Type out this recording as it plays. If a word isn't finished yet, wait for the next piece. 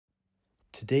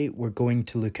Today we're going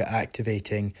to look at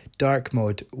activating dark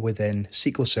mode within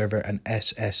SQL Server and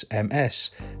SSMS.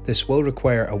 This will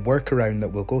require a workaround that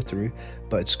we'll go through,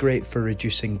 but it's great for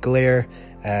reducing glare,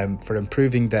 for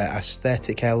improving the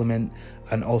aesthetic element,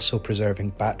 and also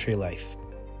preserving battery life.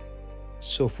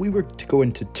 So if we were to go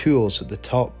into Tools at the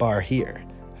top bar here,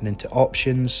 and into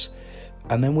Options,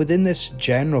 and then within this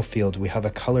general field we have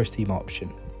a color theme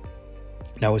option.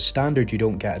 Now as standard you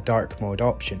don't get a dark mode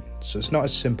option, so it's not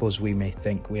as simple as we may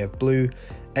think. We have blue,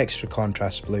 extra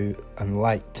contrast blue and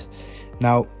light.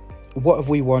 Now what if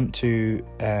we want to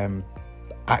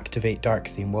activate dark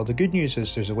theme? Well, the good news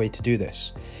is there's a way to do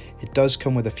this. It does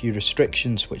come with a few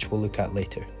restrictions which we'll look at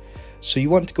later. So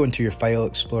you want to go into your File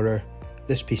Explorer,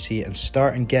 this PC, and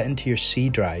start and get into your C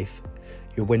drive,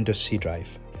 your Windows C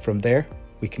drive. From there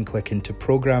we can click into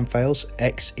Program Files,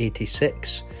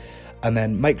 x86, and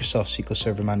then Microsoft SQL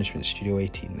Server Management Studio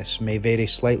 18. This may vary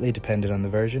slightly depending on the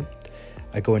version.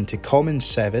 I go into Commons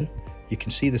 7, you can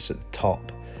see this at the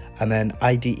top, and then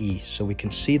IDE, so we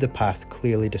can see the path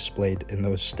clearly displayed in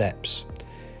those steps.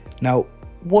 Now,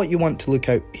 what you want to look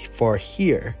out for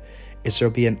here is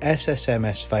there'll be an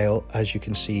SSMS file, as you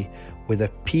can see, with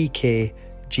a PKGUNDEF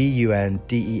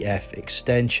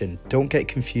extension. Don't get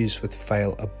confused with the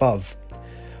file above.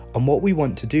 And what we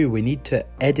want to do, we need to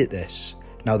edit this.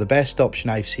 Now the best option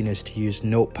I've seen is to use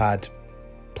Notepad++,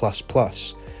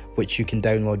 which you can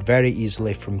download very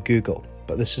easily from Google,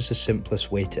 but this is the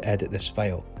simplest way to edit this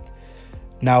file.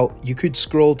 Now you could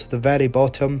scroll to the very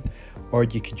bottom, or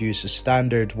you could use the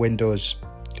standard Windows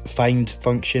find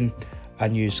function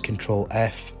and use Control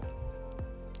F.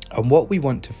 And what we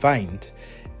want to find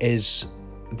is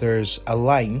there's a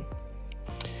line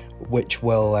which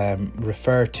will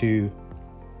refer to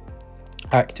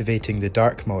activating the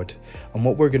dark mode, and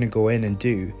what we're going to go in and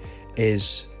do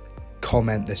is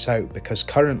comment this out, because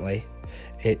currently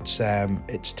it's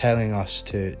telling us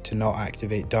to not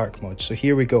activate dark mode. So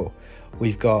here we go,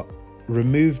 we've got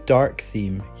remove dark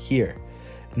theme here.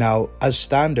 Now as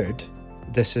standard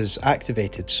this is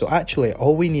activated, so actually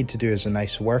all we need to do as a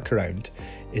nice workaround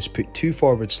is put 2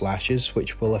 forward slashes,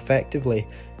 which will effectively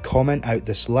comment out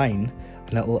this line,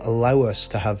 and it will allow us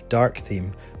to have dark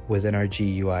theme within our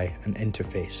GUI and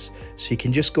interface. So you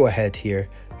can just go ahead here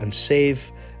and save,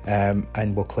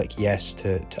 and we'll click yes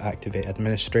to activate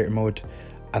administrator mode,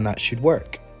 and that should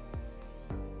work.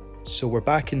 So we're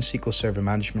back in SQL Server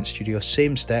Management Studio,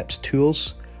 same steps,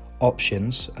 Tools,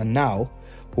 Options, and now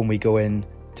when we go in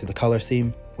to the color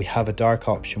theme, we have a dark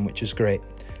option, which is great.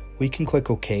 We can click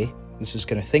OK. This is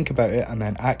going to think about it and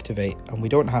then activate, and we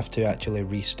don't have to actually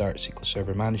restart SQL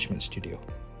Server Management Studio.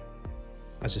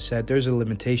 As I said, there's a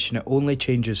limitation. It only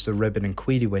changes the ribbon and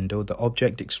query window. The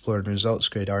Object Explorer and Results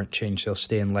Grid aren't changed, they'll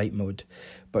stay in light mode.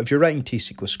 But if you're writing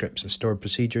T-SQL scripts and stored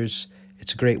procedures,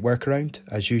 it's a great workaround.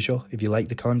 As usual, if you like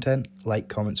the content, like,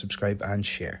 comment, subscribe and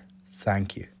share.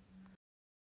 Thank you.